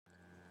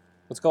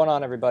What's going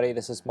on, everybody?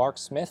 This is Mark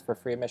Smith for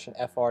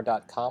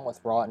freeadmissionfr.com with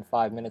Raw in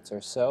 5 minutes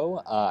or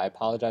so. I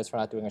apologize for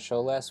not doing a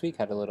show last week.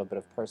 Had a little bit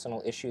of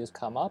personal issues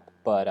come up,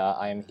 but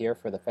I am here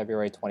for the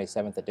February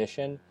 27th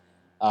edition.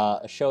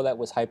 A show that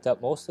was hyped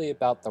up mostly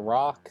about The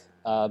Rock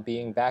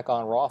being back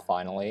on Raw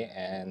finally,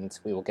 and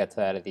we will get to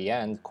that at the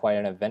end. Quite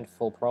an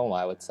eventful promo,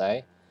 I would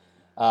say.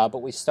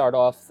 But we start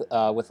off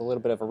with a little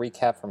bit of a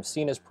recap from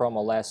Cena's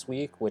promo last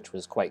week, which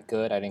was quite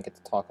good. I didn't get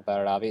to talk about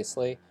it,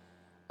 obviously.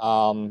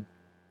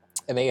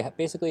 And they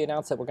basically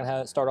announced that we're going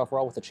to start off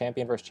Raw with a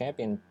champion versus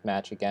champion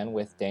match again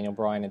with Daniel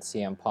Bryan and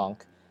CM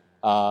Punk.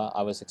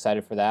 I was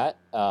excited for that.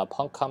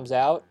 Punk comes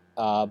out,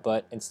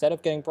 but instead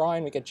of getting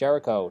Bryan, we get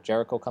Jericho.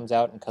 Jericho comes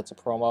out and cuts a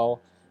promo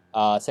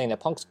saying that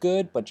Punk's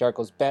good, but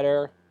Jericho's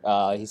better.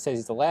 He says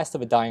he's the last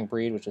of a dying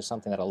breed, which is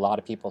something that a lot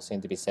of people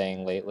seem to be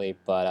saying lately,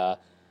 but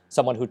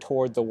someone who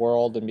toured the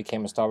world and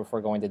became a star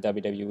before going to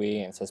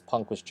WWE, and says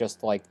Punk was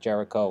just like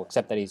Jericho,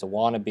 except that he's a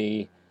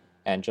wannabe,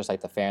 and just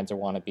like the fans are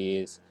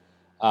wannabes.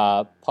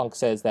 Punk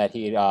says that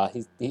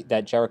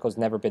that Jericho's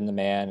never been the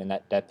man, and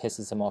that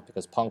pisses him off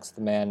because Punk's the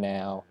man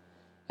now.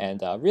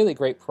 And really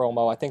great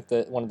promo. I think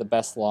that one of the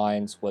best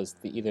lines was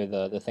either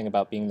the thing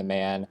about being the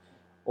man,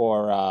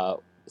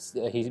 or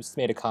he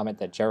made a comment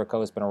that Jericho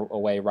has been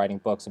away writing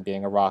books and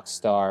being a rock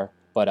star,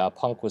 but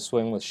Punk was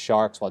swimming with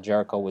sharks while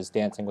Jericho was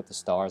dancing with the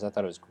stars. I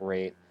thought it was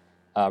great.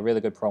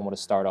 Really good promo to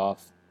start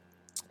off.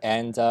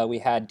 And we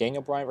had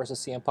Daniel Bryan versus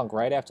CM Punk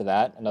right after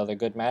that. Another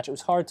good match. It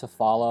was hard to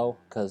follow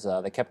because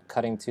they kept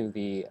cutting to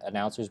the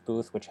announcer's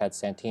booth, which had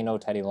Santino,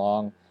 Teddy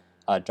Long,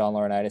 John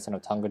Laurinaitis, and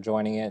Otunga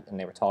joining it, and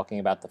they were talking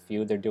about the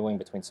feud they're doing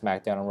between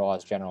SmackDown and Raw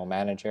as general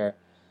manager.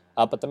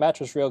 But the match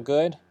was real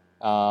good.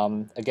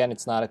 Again,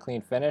 it's not a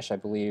clean finish. I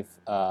believe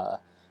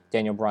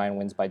Daniel Bryan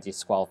wins by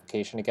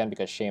disqualification again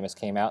because Sheamus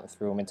came out and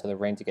threw him into the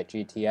ring to get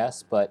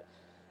GTS, but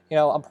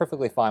I'm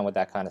perfectly fine with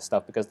that kind of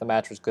stuff because the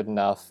match was good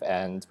enough,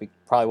 and we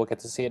probably will get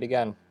to see it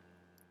again.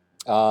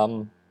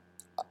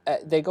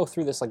 They go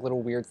through this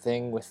little weird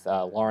thing with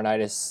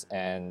Laurinaitis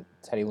and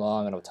Teddy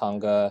Long and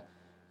Otunga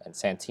and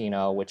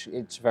Santino, which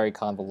it's very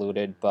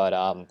convoluted. But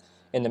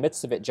in the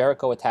midst of it,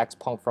 Jericho attacks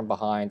Punk from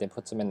behind and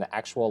puts him in the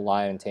actual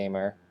Lion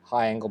Tamer,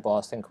 high angle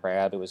Boston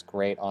Crab. It was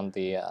great on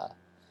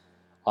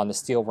the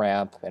steel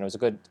ramp, and it was a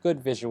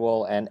good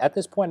visual. And at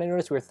this point, I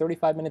noticed we were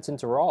 35 minutes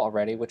into Raw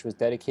already, which was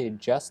dedicated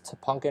just to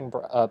Punk,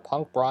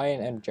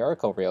 Bryan, and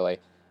Jericho, really,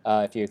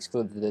 if you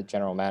exclude the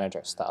general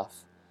manager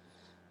stuff.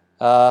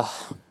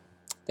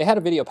 They had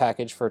a video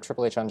package for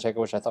Triple H Undertaker,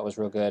 which I thought was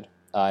real good.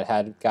 It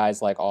had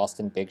guys like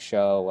Austin, Big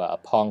Show,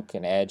 Punk,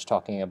 and Edge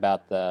talking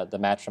about the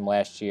match from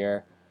last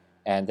year,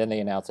 and then they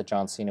announced that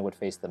John Cena would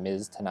face The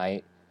Miz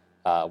tonight,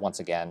 once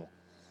again.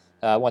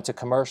 Went to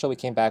commercial. We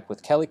came back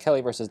with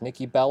Kelly versus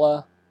Nikki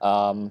Bella.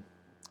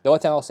 The only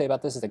thing I'll say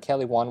about this is that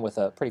Kelly won with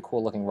a pretty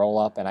cool looking roll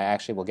up, and I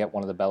actually will get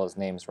one of the Bellas'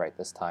 names right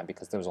this time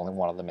because there was only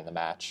one of them in the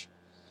match.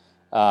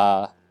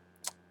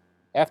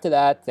 After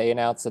that, they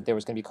announced that there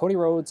was going to be Cody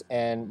Rhodes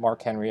and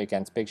Mark Henry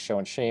against Big Show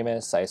and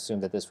Sheamus. I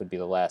assumed that this would be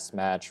the last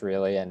match,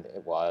 really, and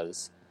it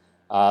was.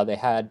 They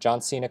had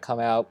John Cena come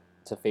out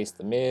to face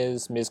The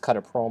Miz. Miz cut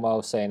a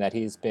promo saying that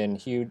he's been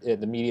huge. The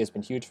media has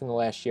been huge from the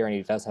last year, and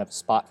he doesn't have a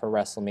spot for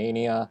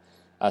WrestleMania.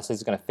 So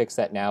he's going to fix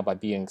that now by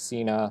beating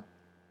Cena.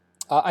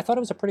 I thought it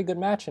was a pretty good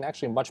match, and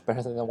actually much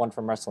better than the one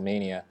from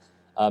WrestleMania.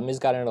 Miz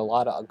got in a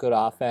lot of good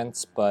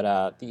offense,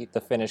 but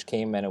the finish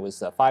came, and it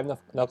was a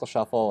 5-knuckle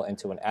shuffle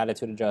into an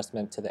attitude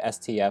adjustment to the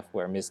STF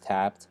where Miz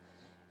tapped.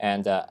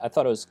 And I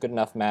thought it was a good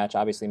enough match.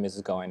 Obviously, Miz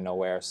is going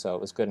nowhere, so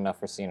it was good enough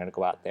for Cena to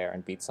go out there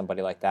and beat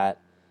somebody like that.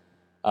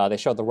 They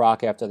showed The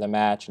Rock after the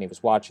match, and he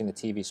was watching the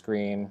TV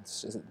screen,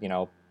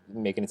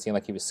 making it seem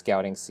like he was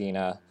scouting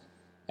Cena.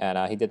 And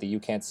he did the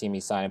 "You Can't See Me"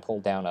 sign and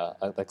pulled down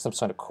some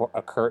sort of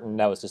a curtain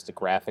that was just a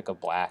graphic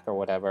of black or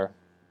whatever.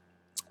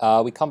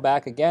 We come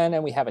back again,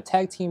 and we have a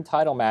tag team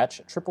title match,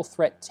 a triple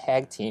threat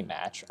tag team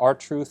match.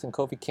 R-Truth and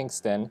Kofi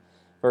Kingston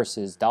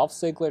versus Dolph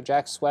Ziggler,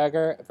 Jack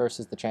Swagger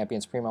versus the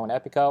champions Primo and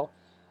Epico.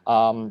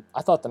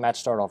 I thought the match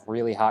started off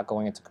really hot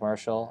going into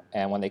commercial,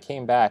 and when they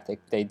came back,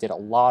 they did a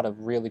lot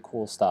of really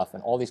cool stuff,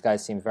 and all these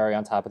guys seemed very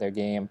on top of their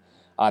game.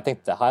 I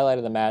think the highlight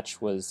of the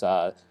match was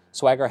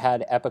Swagger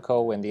had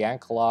Epico in the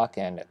ankle lock,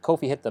 and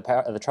Kofi hit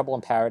the Trouble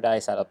in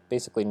Paradise out of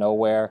basically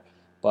nowhere.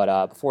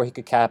 But before he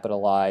could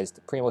capitalize,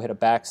 Primo hit a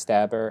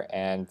backstabber,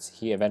 and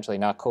he eventually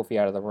knocked Kofi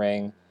out of the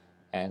ring.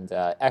 And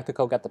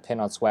Epico got the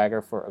pin on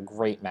Swagger for a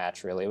great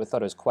match, really. I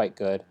thought it was quite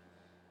good.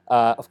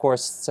 Of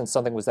course, since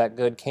something was that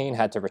good, Kane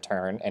had to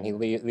return, and he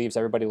leaves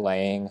everybody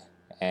laying,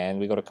 and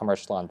we go to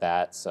commercial on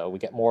that. So we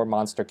get more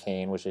Monster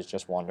Kane, which is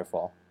just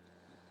wonderful.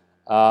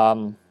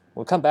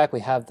 We'll come back, we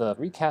have the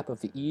recap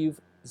of the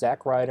Eve,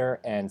 Zack Ryder,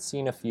 and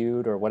Cena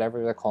feud, or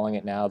whatever they're calling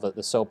it now,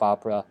 the soap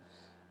opera.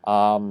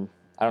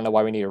 I don't know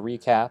why we need a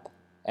recap.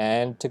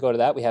 And to go to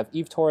that, we have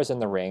Eve Torres in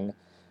the ring.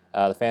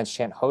 The fans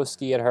chant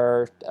Hosky at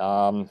her.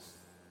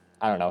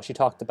 I don't know. She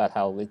talked about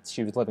how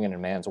she was living in a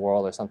man's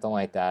world or something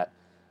like that.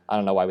 I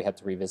don't know why we have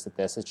to revisit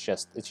this. It's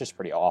just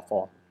pretty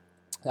awful.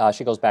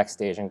 She goes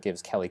backstage and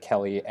gives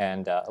Kelly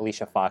and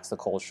Alicia Fox the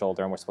cold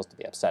shoulder, and we're supposed to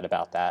be upset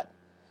about that.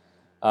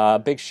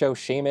 Big Show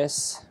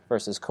Sheamus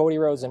versus Cody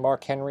Rhodes and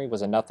Mark Henry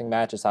was a nothing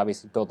match. It's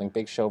obviously building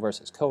Big Show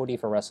versus Cody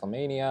for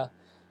WrestleMania.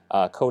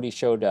 Cody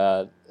showed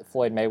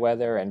Floyd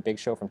Mayweather and Big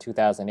Show from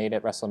 2008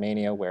 at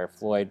WrestleMania, where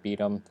Floyd beat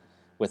him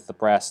with the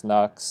brass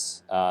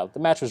knucks. The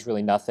match was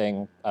really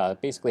nothing.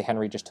 Basically,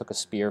 Henry just took a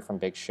spear from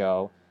Big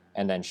Show,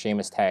 and then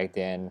Sheamus tagged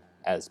in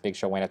as Big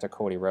Show went after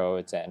Cody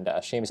Rhodes, and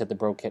Sheamus hit the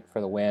bro kick for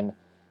the win.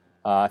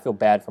 I feel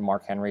bad for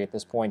Mark Henry at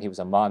this point. He was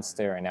a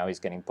monster, and now he's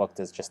getting booked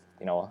as just,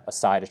 a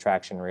side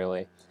attraction,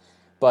 really.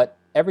 But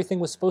everything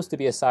was supposed to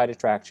be a side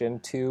attraction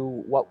to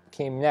what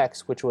came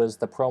next, which was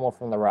the promo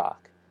from The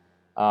Rock.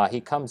 He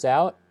comes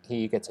out.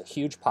 He gets a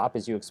huge pop,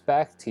 as you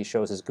expect. He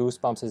shows his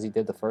goosebumps as he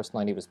did the first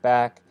night he was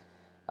back.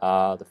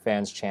 The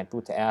fans chant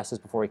boot to asses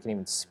before he can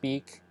even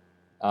speak.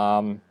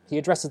 He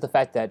addresses the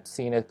fact that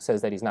Cena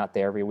says that he's not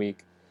there every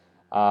week.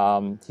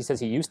 He says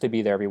he used to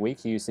be there every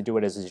week. He used to do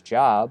it as his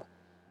job.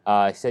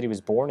 He said he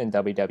was born in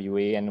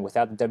WWE, and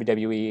without the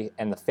WWE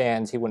and the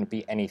fans, he wouldn't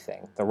be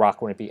anything. The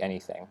Rock wouldn't be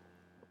anything.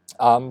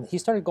 He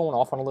started going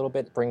off on a little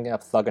bit, bringing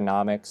up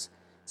Thugonomics.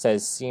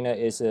 Says Cena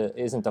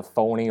isn't a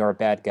phony or a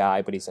bad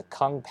guy, but he's a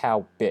Kung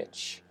Pao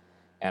bitch.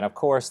 And of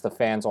course, the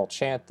fans all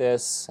chant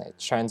this. It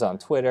trends on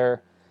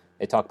Twitter.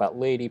 They talk about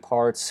lady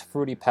parts,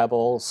 fruity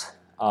pebbles.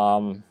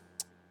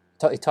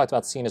 He talked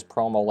about Cena's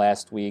promo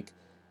last week.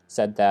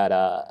 Said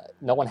that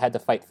no one had to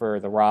fight for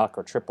The Rock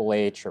or Triple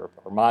H or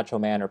Macho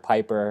Man or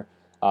Piper.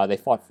 They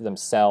fought for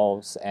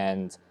themselves.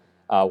 And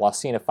while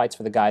Cena fights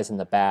for the guys in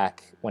the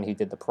back when he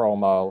did the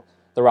promo,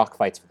 The Rock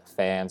fights for the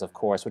fans, of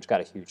course, which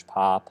got a huge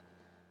pop.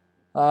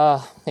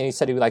 And he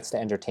said he likes to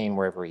entertain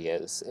wherever he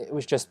is. It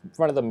was just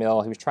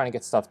run-of-the-mill. He was trying to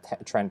get stuff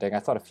trending. I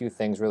thought a few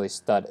things really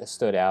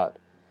stood out.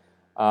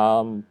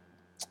 The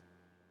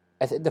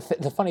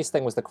funniest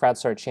thing was the crowd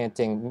started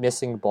chanting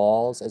 "missing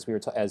balls" as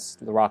as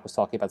The Rock was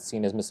talking about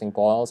Cena's missing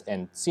balls,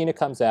 and Cena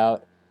comes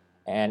out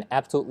and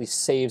absolutely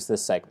saves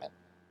this segment.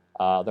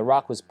 The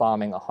Rock was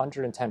bombing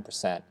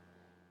 110%.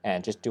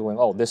 And just doing,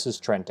 oh, this is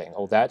trending,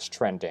 oh, that's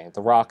trending,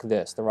 The Rock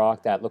this, The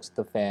Rock that, looks at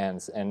the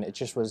fans, and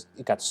it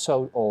got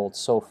so old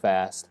so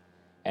fast.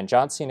 And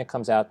John Cena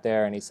comes out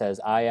there and he says,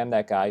 I am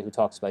that guy who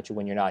talks about you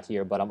when you're not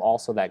here, but I'm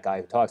also that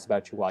guy who talks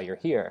about you while you're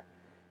here.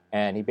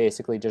 And he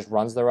basically just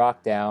runs The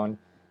Rock down,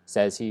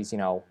 says he's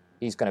a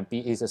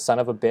son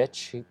of a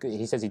bitch.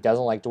 He says he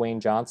doesn't like Dwayne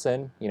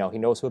Johnson. He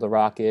knows who The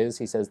Rock is.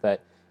 He says that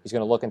he's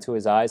going to look into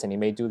his eyes and he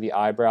may do the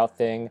eyebrow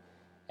thing.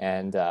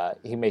 And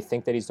he may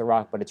think that he's The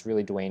Rock, but it's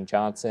really Dwayne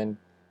Johnson.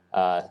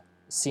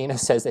 Cena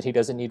says that he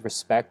doesn't need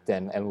respect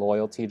and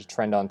loyalty to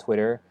trend on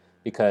Twitter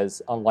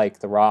because, unlike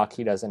The Rock,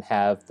 he doesn't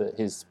have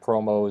his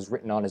promos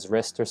written on his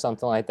wrist or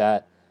something like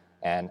that.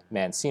 And,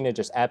 man, Cena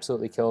just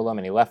absolutely killed him,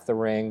 and he left the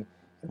ring.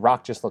 And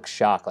Rock just looked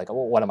shocked, like,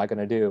 oh, what am I going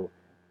to do?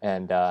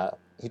 And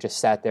he just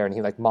sat there, and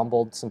he,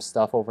 mumbled some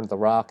stuff over to The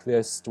Rock,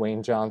 this,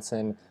 Dwayne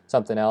Johnson,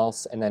 something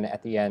else, and then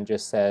at the end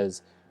just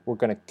says, we're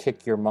going to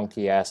kick your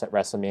monkey ass at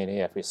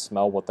WrestleMania if you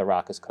smell what The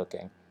Rock is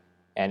cooking.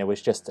 And it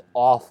was just an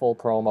awful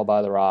promo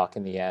by The Rock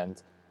in the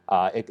end.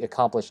 It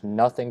accomplished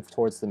nothing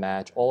towards the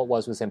match. All it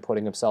was him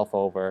putting himself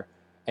over.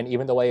 And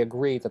even though I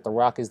agree that The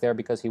Rock is there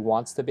because he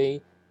wants to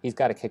be, he's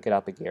got to kick it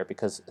up a gear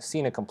because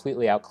Cena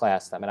completely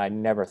outclassed them, and I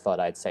never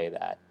thought I'd say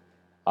that.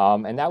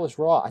 And that was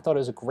Raw. I thought it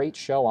was a great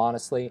show,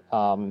 honestly,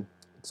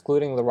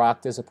 excluding The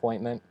Rock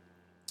disappointment.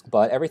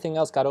 But everything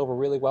else got over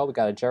really well. We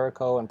got a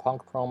Jericho and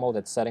Punk promo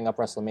that's setting up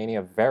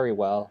WrestleMania very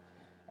well.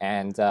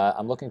 And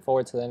I'm looking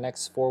forward to the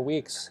next 4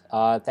 weeks.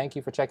 Thank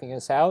you for checking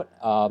us out.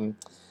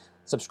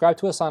 Subscribe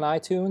to us on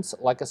iTunes,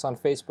 like us on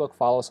Facebook,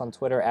 follow us on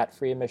Twitter at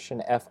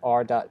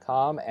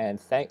freeadmissionfr.com. And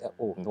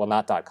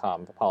not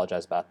 .com,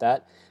 apologize about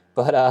that.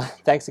 But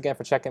thanks again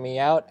for checking me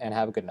out, and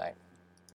have a good night.